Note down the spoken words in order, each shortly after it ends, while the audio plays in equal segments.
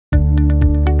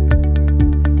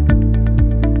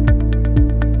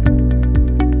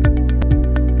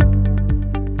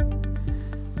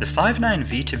The 5nine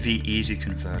V2V Easy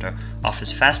Converter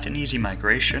offers fast and easy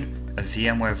migration of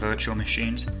VMware virtual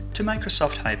machines to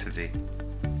Microsoft Hyper-V.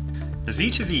 The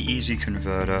V2V Easy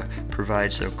Converter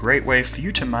provides a great way for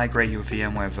you to migrate your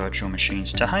VMware virtual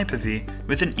machines to Hyper-V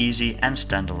with an easy and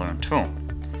standalone tool.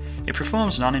 It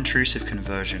performs non-intrusive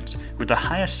conversions with the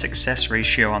highest success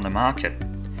ratio on the market.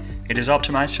 It is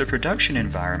optimized for production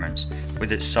environments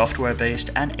with its software-based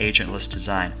and agentless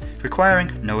design,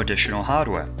 requiring no additional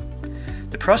hardware.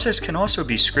 The process can also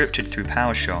be scripted through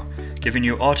PowerShell, giving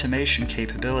you automation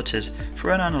capabilities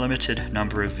for an unlimited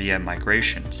number of VM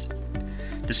migrations.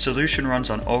 This solution runs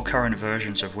on all current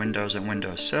versions of Windows and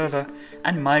Windows Server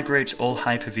and migrates all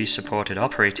Hyper-V supported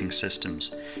operating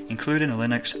systems, including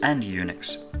Linux and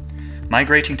UNIX.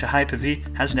 Migrating to Hyper-V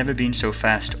has never been so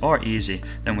fast or easy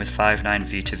than with 5nine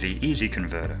V2V Easy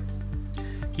Converter.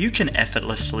 You can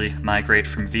effortlessly migrate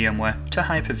from VMware to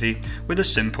Hyper-V with a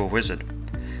simple wizard.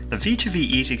 The V2V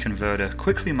Easy Converter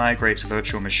quickly migrates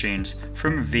virtual machines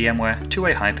from VMware to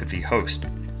a Hyper-V host.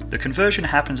 The conversion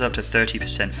happens up to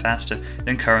 30% faster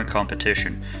than current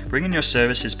competition, bringing your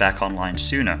services back online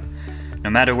sooner. No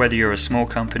matter whether you're a small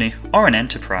company or an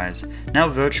enterprise, now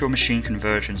virtual machine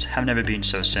conversions have never been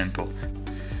so simple.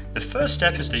 The first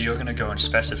step is that you're going to go and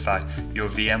specify your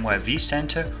VMware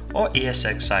vCenter or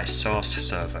ESXi source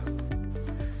server.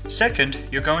 Second,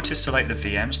 you're going to select the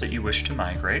VMs that you wish to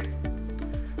migrate.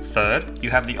 Third,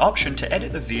 you have the option to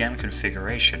edit the VM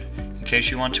configuration in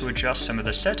case you want to adjust some of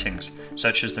the settings,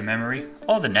 such as the memory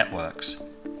or the networks.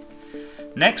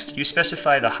 Next, you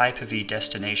specify the Hyper-V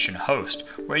destination host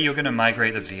where you're going to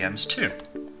migrate the VMs to.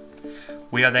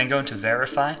 We are then going to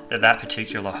verify that that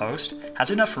particular host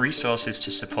has enough resources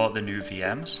to support the new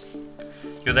VMs.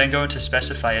 You're then going to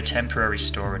specify a temporary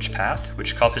storage path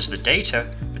which copies the data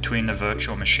between the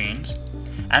virtual machines.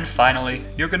 And finally,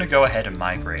 you're going to go ahead and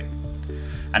migrate.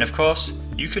 And of course,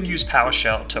 you can use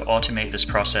PowerShell to automate this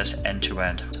process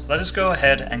end-to-end. Let us go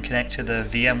ahead and connect to the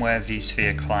VMware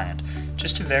vSphere client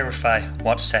just to verify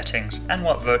what settings and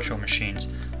what virtual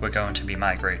machines we're going to be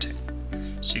migrating.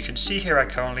 So you can see here I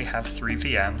currently have 3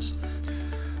 VMs.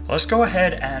 Let's go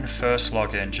ahead and first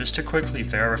log in just to quickly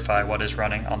verify what is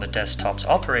running on the desktop's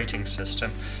operating system.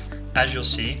 As you'll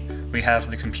see, we have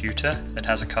the computer that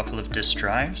has a couple of disk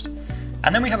drives,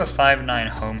 and then we have a 5nine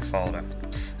home folder.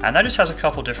 And that just has a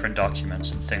couple different documents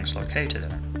and things located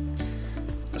in it.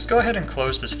 Let's go ahead and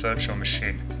close this virtual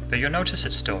machine, but you'll notice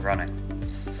it's still running.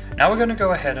 Now we're going to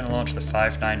go ahead and launch the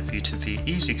 5nine V2V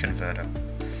Easy Converter.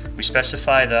 We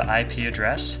specify the IP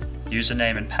address,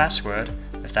 username and password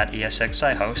of that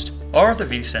ESXi host or of the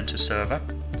vCenter server.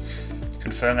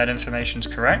 Confirm that information is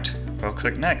correct, we'll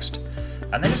click Next.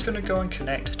 And then it's going to go and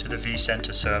connect to the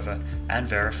vCenter server and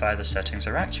verify the settings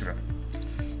are accurate.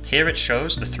 Here it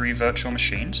shows the 3 virtual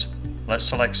machines. Let's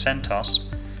select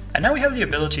CentOS, and now we have the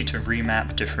ability to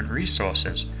remap different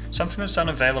resources, something that's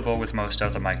unavailable with most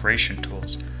other migration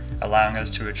tools, allowing us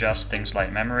to adjust things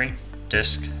like memory,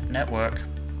 disk, network.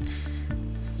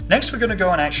 Next we're going to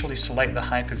go and actually select the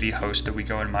Hyper-V host that we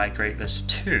go and migrate this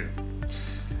to.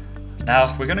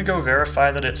 Now we're going to go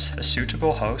verify that it's a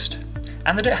suitable host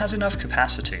and that it has enough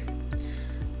capacity.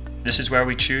 This is where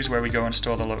we choose where we go and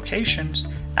store the locations,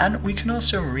 and we can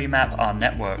also remap our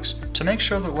networks to make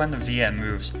sure that when the VM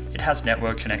moves, it has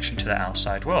network connection to the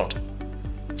outside world.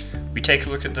 We take a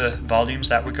look at the volumes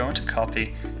that we're going to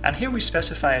copy, and here we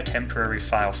specify a temporary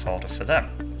file folder for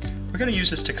them. We're going to use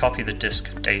this to copy the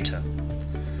disk data.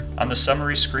 On the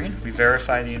summary screen, we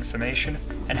verify the information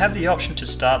and have the option to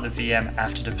start the VM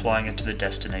after deploying it to the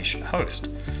destination host.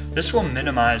 This will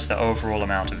minimize the overall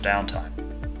amount of downtime.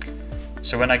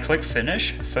 So when I click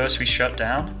Finish, first we shut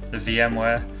down the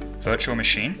VMware virtual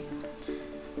machine.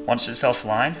 Once it's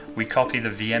offline, we copy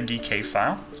the VMDK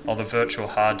file, or the virtual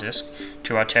hard disk,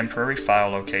 to our temporary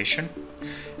file location.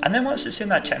 And then once it's in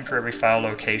that temporary file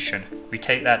location, we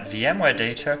take that VMware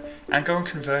data and go and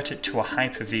convert it to a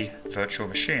Hyper-V virtual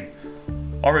machine,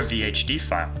 or a VHD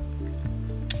file.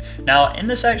 Now, in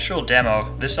this actual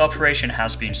demo, this operation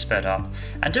has been sped up,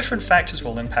 and different factors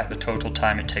will impact the total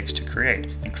time it takes to create,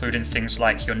 including things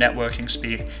like your networking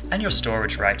speed and your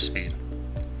storage write speed.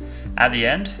 At the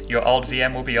end, your old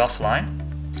VM will be offline,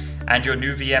 and your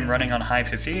new VM running on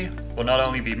Hyper-V will not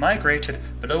only be migrated,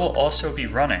 but it will also be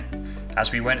running,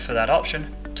 as we went for that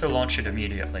option to launch it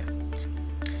immediately.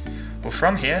 Well,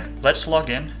 from here, let's log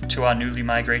in to our newly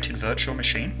migrated virtual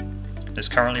machine. That's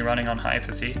currently running on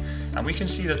Hyper-V, and we can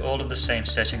see that all of the same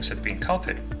settings have been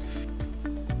copied.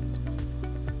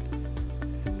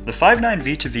 The 5nine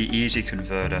V2V Easy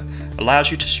Converter allows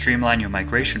you to streamline your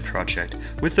migration project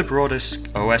with the broadest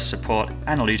OS support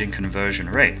and leading conversion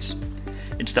rates.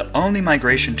 It's the only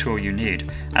migration tool you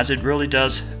need, as it really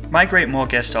does migrate more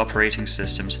guest operating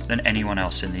systems than anyone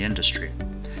else in the industry.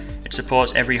 It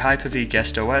supports every Hyper-V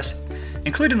guest OS,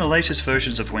 including the latest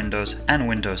versions of Windows and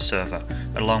Windows Server,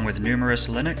 along with numerous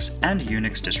Linux and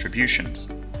UNIX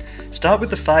distributions. Start with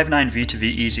the 5nine V2V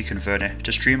Easy Converter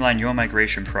to streamline your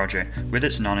migration project with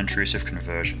its non-intrusive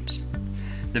conversions.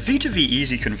 The V2V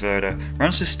Easy Converter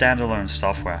runs as standalone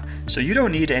software, so you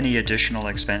don't need any additional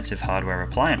expensive hardware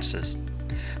appliances.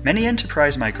 Many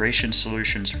enterprise migration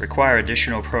solutions require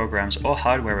additional programs or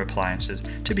hardware appliances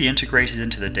to be integrated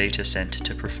into the data center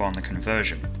to perform the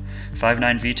conversion.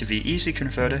 5nine V2V Easy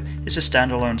Converter is a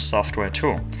standalone software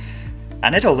tool,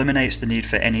 and it eliminates the need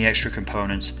for any extra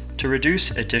components to reduce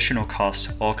additional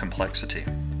costs or complexity.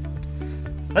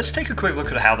 Let's take a quick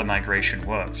look at how the migration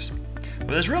works. Well,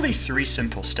 there's really three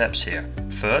simple steps here.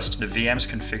 First, the VM's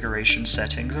configuration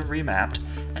settings are remapped,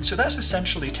 and so that's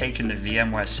essentially taking the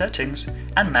VMware settings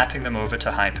and mapping them over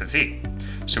to Hyper-V.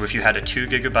 So if you had a 2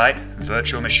 GB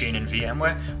virtual machine in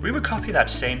VMware, we would copy that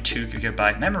same 2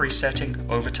 GB memory setting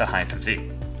over to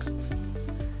Hyper-V.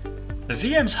 The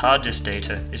VM's hard disk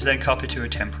data is then copied to a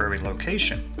temporary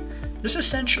location. This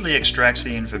essentially extracts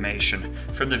the information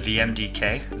from the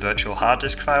VMDK virtual hard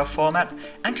disk file format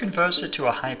and converts it to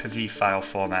a Hyper-V file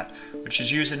format, which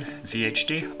is using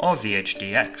VHD or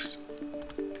VHDX.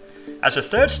 As a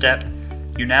third step,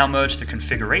 you now merge the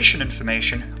configuration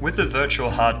information with the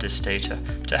virtual hard disk data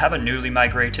to have a newly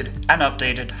migrated and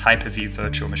updated Hyper-V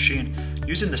virtual machine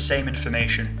using the same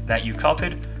information that you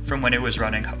copied from when it was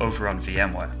running over on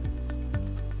VMware.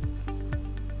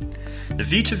 The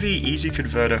V2V Easy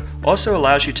Converter also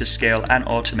allows you to scale and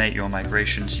automate your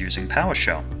migrations using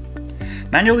PowerShell.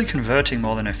 Manually converting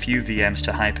more than a few VMs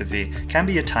to Hyper-V can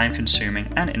be a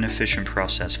time-consuming and inefficient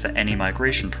process for any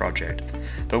migration project,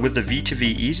 but with the V2V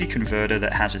Easy Converter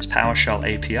that has its PowerShell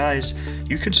APIs,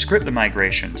 you can script the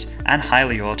migrations and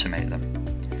highly automate them.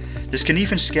 This can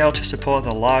even scale to support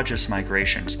the largest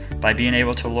migrations by being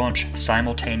able to launch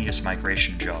simultaneous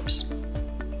migration jobs.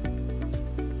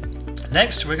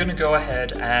 Next, we're going to go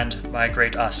ahead and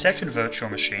migrate our second virtual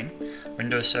machine,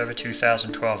 Windows Server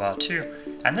 2012 R2,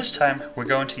 and this time we're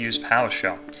going to use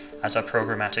PowerShell as our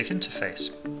programmatic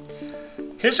interface.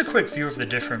 Here's a quick view of the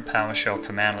different PowerShell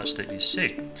commandlets that you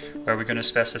see, where we're going to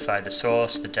specify the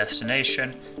source, the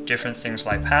destination, different things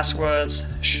like passwords,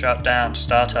 shutdown,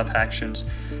 startup actions,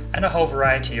 and a whole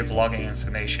variety of logging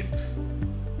information.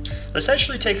 Let's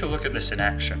actually take a look at this in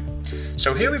action.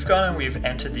 So here we've gone and we've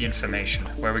entered the information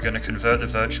where we're going to convert the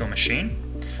virtual machine.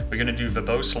 We're going to do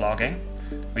verbose logging.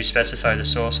 We specify the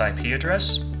source IP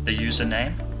address, the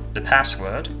username, the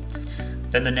password,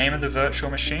 then the name of the virtual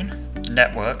machine,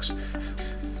 networks.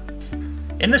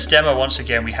 In this demo, once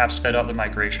again, we have sped up the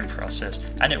migration process,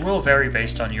 and it will vary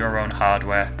based on your own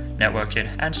hardware, networking,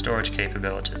 and storage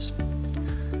capabilities.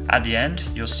 At the end,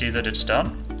 you'll see that it's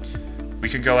done. We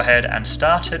can go ahead and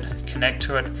start it, connect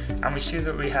to it, and we see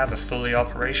that we have a fully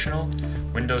operational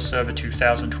Windows Server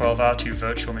 2012 R2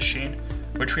 virtual machine,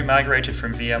 which we migrated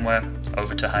from VMware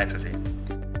over to Hyper-V.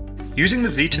 Using the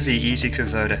V2V Easy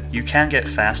Converter, you can get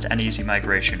fast and easy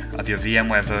migration of your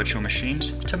VMware virtual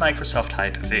machines to Microsoft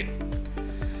Hyper-V.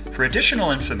 For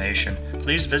additional information,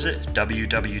 please visit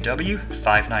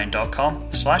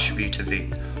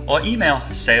www.5nine.com/V2V or email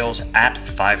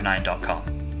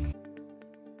sales@5nine.com.